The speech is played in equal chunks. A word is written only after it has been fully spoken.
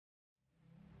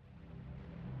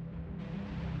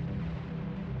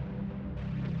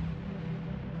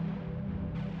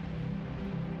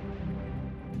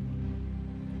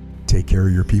take care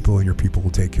of your people and your people will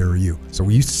take care of you. So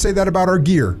we used to say that about our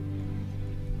gear.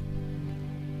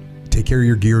 Take care of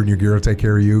your gear and your gear will take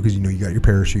care of you, because you know you got your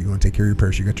parachute, you want to take care of your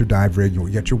parachute, you got your dive rig, you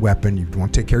got your weapon, you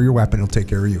want to take care of your weapon, it'll take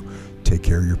care of you. Take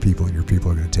care of your people and your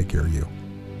people are going to take care of you.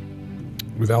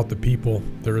 Without the people,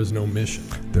 there is no mission.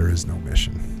 There is no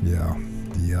mission. Yeah.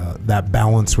 That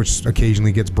balance, which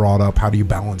occasionally gets brought up, how do you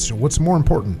balance? What's more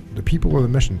important, the people or the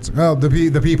missions? Oh, the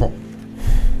people.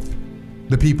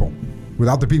 The people.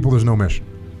 Without the people, there's no mission.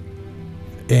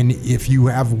 And if you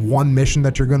have one mission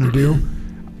that you're going to do,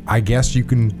 I guess you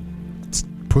can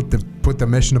put the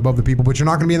mission above the people, but you're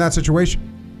not going to be in that situation.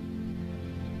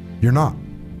 You're not.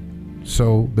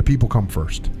 So the people come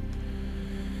first.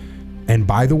 And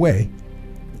by the way,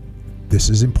 this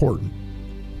is important.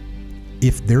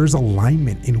 If there's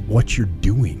alignment in what you're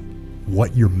doing,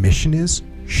 what your mission is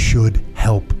should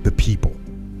help the people.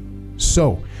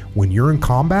 So when you're in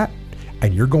combat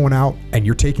and you're going out and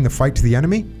you're taking the fight to the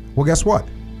enemy, well, guess what?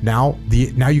 Now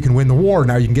you can win the war.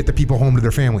 Now you can get the people home to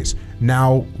their families.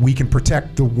 Now we can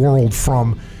protect the world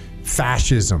from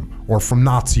fascism or from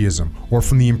Nazism or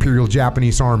from the Imperial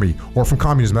Japanese Army or from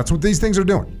communism. That's what these things are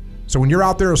doing. So when you're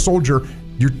out there a soldier,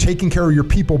 you're taking care of your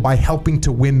people by helping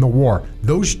to win the war.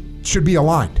 Those should be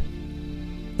aligned.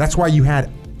 That's why you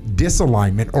had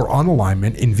disalignment or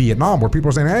unalignment in Vietnam, where people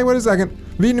are saying, hey, wait a second,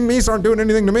 Vietnamese aren't doing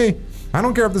anything to me. I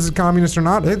don't care if this is communist or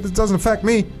not. It doesn't affect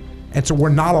me. And so we're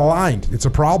not aligned. It's a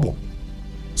problem.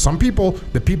 Some people,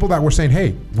 the people that were saying,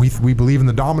 hey, we believe in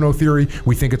the domino theory,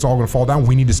 we think it's all going to fall down,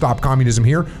 we need to stop communism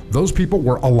here, those people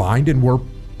were aligned and were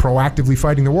proactively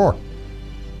fighting the war.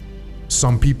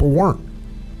 Some people weren't.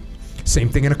 Same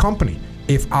thing in a company.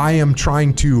 If I am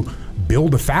trying to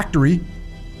build a factory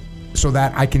so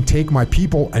that I can take my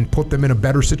people and put them in a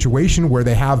better situation where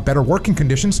they have better working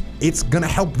conditions, it's going to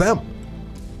help them.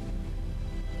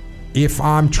 If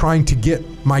I'm trying to get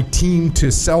my team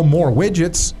to sell more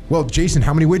widgets, well, Jason,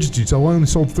 how many widgets did you sell? Well, I only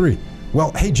sold 3.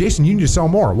 Well, hey, Jason, you need to sell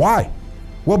more. Why?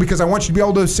 Well, because I want you to be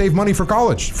able to save money for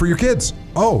college, for your kids.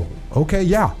 Oh, okay,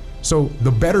 yeah. So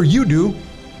the better you do,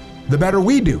 the better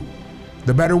we do.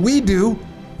 The better we do,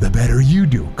 the better you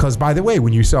do. Because by the way,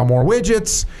 when you sell more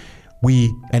widgets,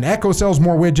 and Echo sells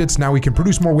more widgets, now we can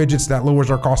produce more widgets, that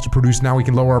lowers our cost to produce, now we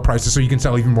can lower our prices so you can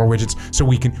sell even more widgets,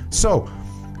 so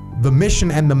the mission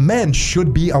and the men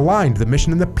should be aligned. The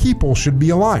mission and the people should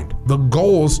be aligned. The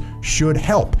goals should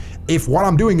help. If what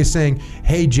I'm doing is saying,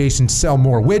 hey, Jason, sell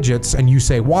more widgets, and you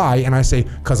say, why? And I say,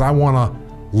 because I want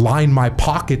to line my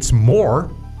pockets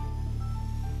more,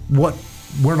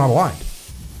 we're not aligned.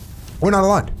 We're not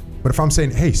aligned. But if I'm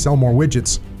saying, hey, sell more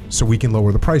widgets so we can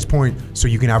lower the price point, so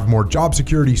you can have more job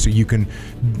security, so you can,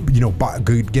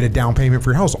 get a down payment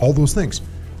for your house, all those things.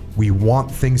 We want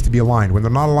things to be aligned. When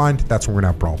they're not aligned, that's when we're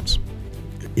gonna have problems.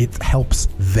 It helps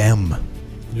them.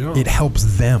 Yeah. It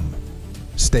helps them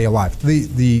stay alive.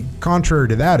 The contrary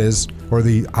to that is, or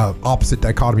the opposite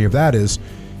dichotomy of that is,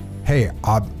 hey,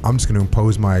 I'm just gonna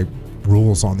impose my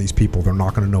rules on these people. They're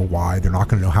not gonna know why. They're not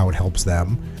gonna know how it helps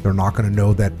them. They're not gonna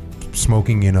know that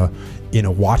smoking in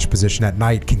a watch position at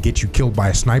night can get you killed by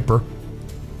a sniper.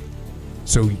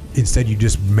 So instead you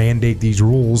just mandate these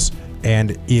rules,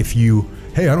 and if you,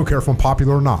 hey, I don't care if I'm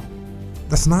popular or not.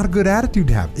 That's not a good attitude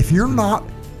to have. If you're not,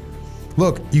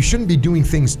 look, you shouldn't be doing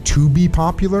things to be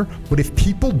popular, but if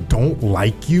people don't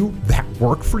like you that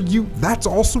work for you, that's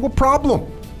also a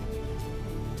problem.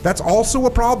 That's also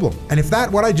a problem. And if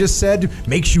what I just said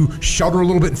makes you shudder a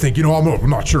little bit and think, I'm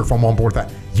not sure if I'm on board with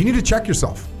that, you need to check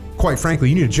yourself. Quite frankly,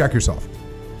 you need to check yourself.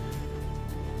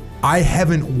 I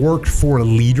haven't worked for a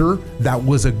leader that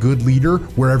was a good leader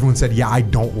where everyone said, yeah, I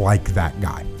don't like that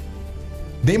guy.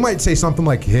 They might say something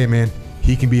like, hey man,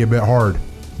 he can be a bit hard,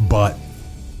 but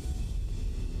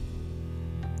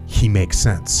he makes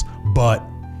sense, but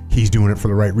he's doing it for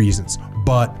the right reasons,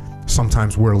 but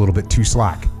sometimes we're a little bit too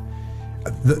slack.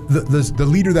 The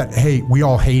leader that, hey, we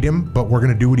all hate him, but we're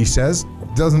gonna do what he says,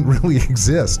 doesn't really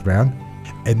exist, man.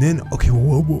 And then, okay,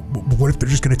 well, what if they're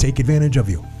just gonna take advantage of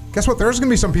you? Guess what? There's gonna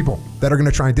be some people that are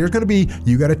gonna try. There's gonna be,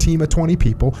 you got a team of 20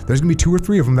 people. There's gonna be 2 or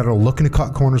 3 of them that are looking to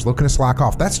cut corners, looking to slack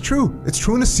off. That's true. It's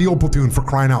true in a SEAL platoon, for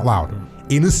crying out loud.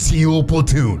 In a SEAL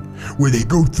platoon, where they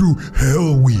go through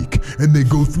Hell Week, and they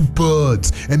go through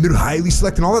buds, and they're highly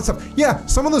selected and all that stuff. Yeah,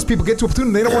 some of those people get to a platoon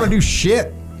and they don't wanna do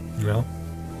shit. Yeah.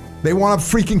 They wanna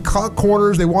freaking cut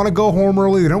corners, they wanna go home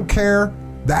early, they don't care.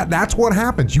 That's what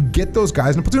happens. You get those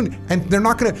guys in a platoon, and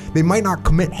they might not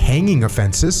commit hanging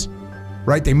offenses,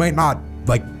 right? They might not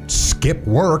skip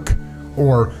work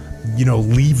or,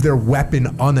 leave their weapon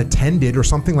unattended or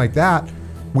something like that,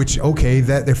 which, okay,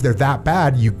 that if they're that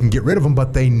bad, you can get rid of them,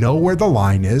 but they know where the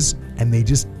line is, and they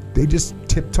just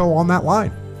tiptoe on that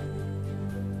line.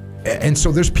 And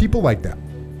so there's people like that.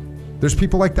 There's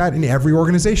people like that in every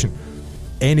organization.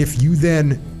 And if you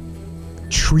then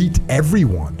treat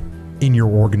everyone in your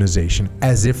organization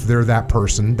as if they're that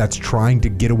person that's trying to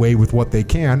get away with what they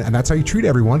can, and that's how you treat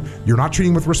everyone, you're not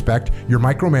treating them with respect, you're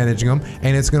micromanaging them,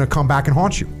 and it's going to come back and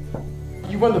haunt you.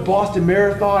 You run the Boston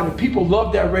Marathon, and people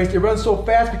love that race. They run so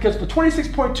fast because for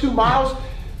 26.2 miles,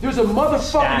 there's a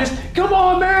motherfucker just, come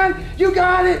on, man, you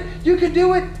got it, you can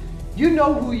do it. You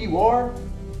know who you are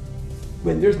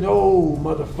when there's no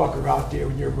motherfucker out there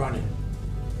when you're running.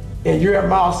 And you're at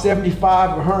mile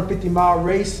 75 of a 150-mile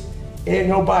race, ain't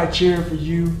nobody cheering for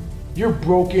you. You're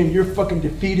broken, you're fucking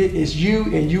defeated. It's you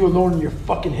and you alone in your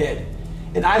fucking head.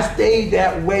 And I stayed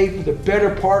that way for the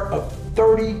better part of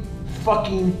 30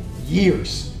 fucking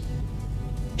years,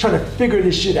 trying to figure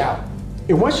this shit out.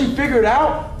 And once you figure it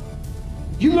out,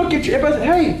 you look at everybody,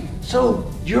 hey,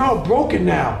 so you're all broken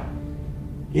now.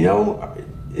 You know,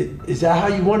 is that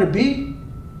how you want to be?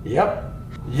 Yep.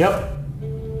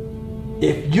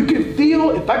 If you can feel,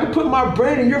 if I could put my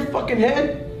brain in your fucking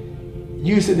head,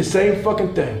 you said the same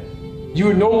fucking thing. You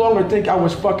would no longer think I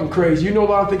was fucking crazy. You no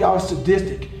longer think I was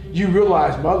sadistic. You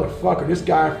realize, motherfucker, this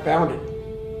guy found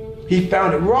it. He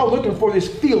found it. We're all looking for this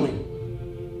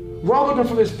feeling. We're all looking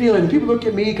for this feeling. And people look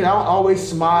at me because I don't always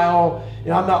smile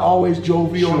and I'm not always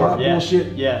jovial and all that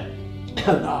bullshit. Yeah.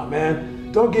 Nah,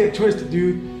 man, don't get it twisted,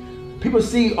 dude. People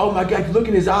see, oh my God, you look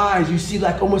in his eyes, you see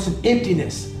like almost an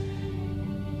emptiness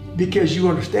because you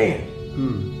understand.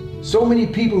 So many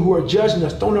people who are judging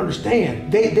us don't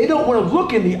understand. They don't want to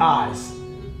look in the eyes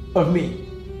of me.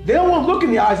 They don't want to look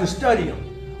in the eyes and study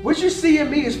them. What you see in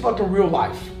me is fucking real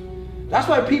life. That's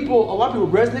why a lot of people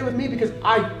resonate with me because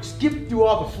I skip through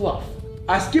all the fluff.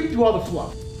 I skip through all the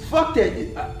fluff. Fuck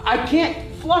that. I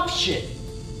can't fluff shit.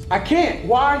 I can't.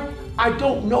 Why? I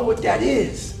don't know what that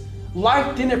is.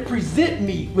 Life didn't present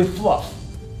me with fluff.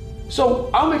 So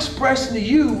I'm expressing to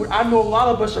you what I know a lot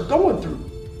of us are going through.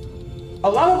 A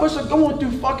lot of us are going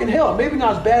through fucking hell. Maybe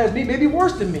not as bad as me, maybe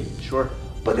worse than me. Sure.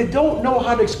 But they don't know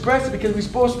how to express it because we're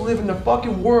supposed to live in a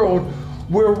fucking world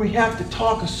where we have to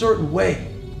talk a certain way.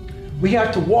 We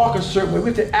have to walk a certain way. We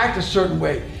have to act a certain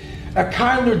way. A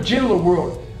kinder, gentler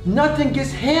world. Nothing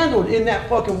gets handled in that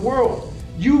fucking world.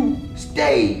 You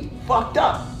stay fucked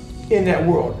up in that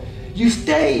world. You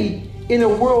stay in a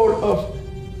world of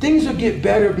things will get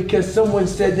better because someone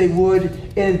said they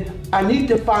would, and I need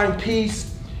to find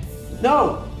peace.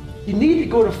 No, you need to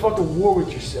go to fucking war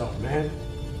with yourself, man.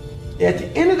 At the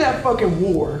end of that fucking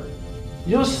war,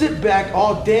 you'll sit back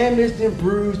all damaged and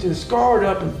bruised and scarred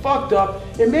up and fucked up,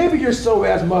 and maybe your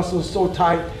psoas muscles so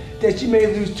tight that you may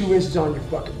lose 2 inches on your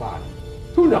fucking body.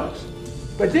 Who knows?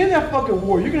 But then that fucking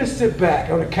war, you're gonna sit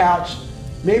back on a couch,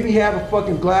 maybe have a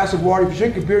fucking glass of water. If you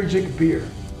drink a beer, you drink a beer.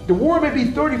 The war may be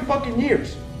 30 fucking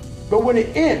years, but when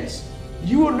it ends,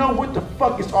 you will know what the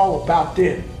fuck it's all about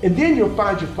then. And then you'll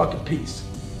find your fucking peace.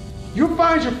 You'll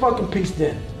find your fucking peace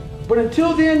then. But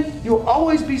until then, you'll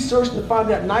always be searching to find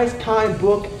that nice, kind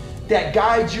book that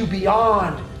guides you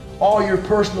beyond all your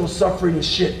personal suffering and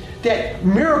shit. That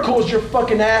miracles your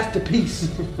fucking ass to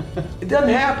peace. It doesn't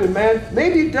happen, man.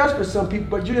 Maybe it does for some people,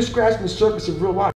 but you're just scratching the surface of real life.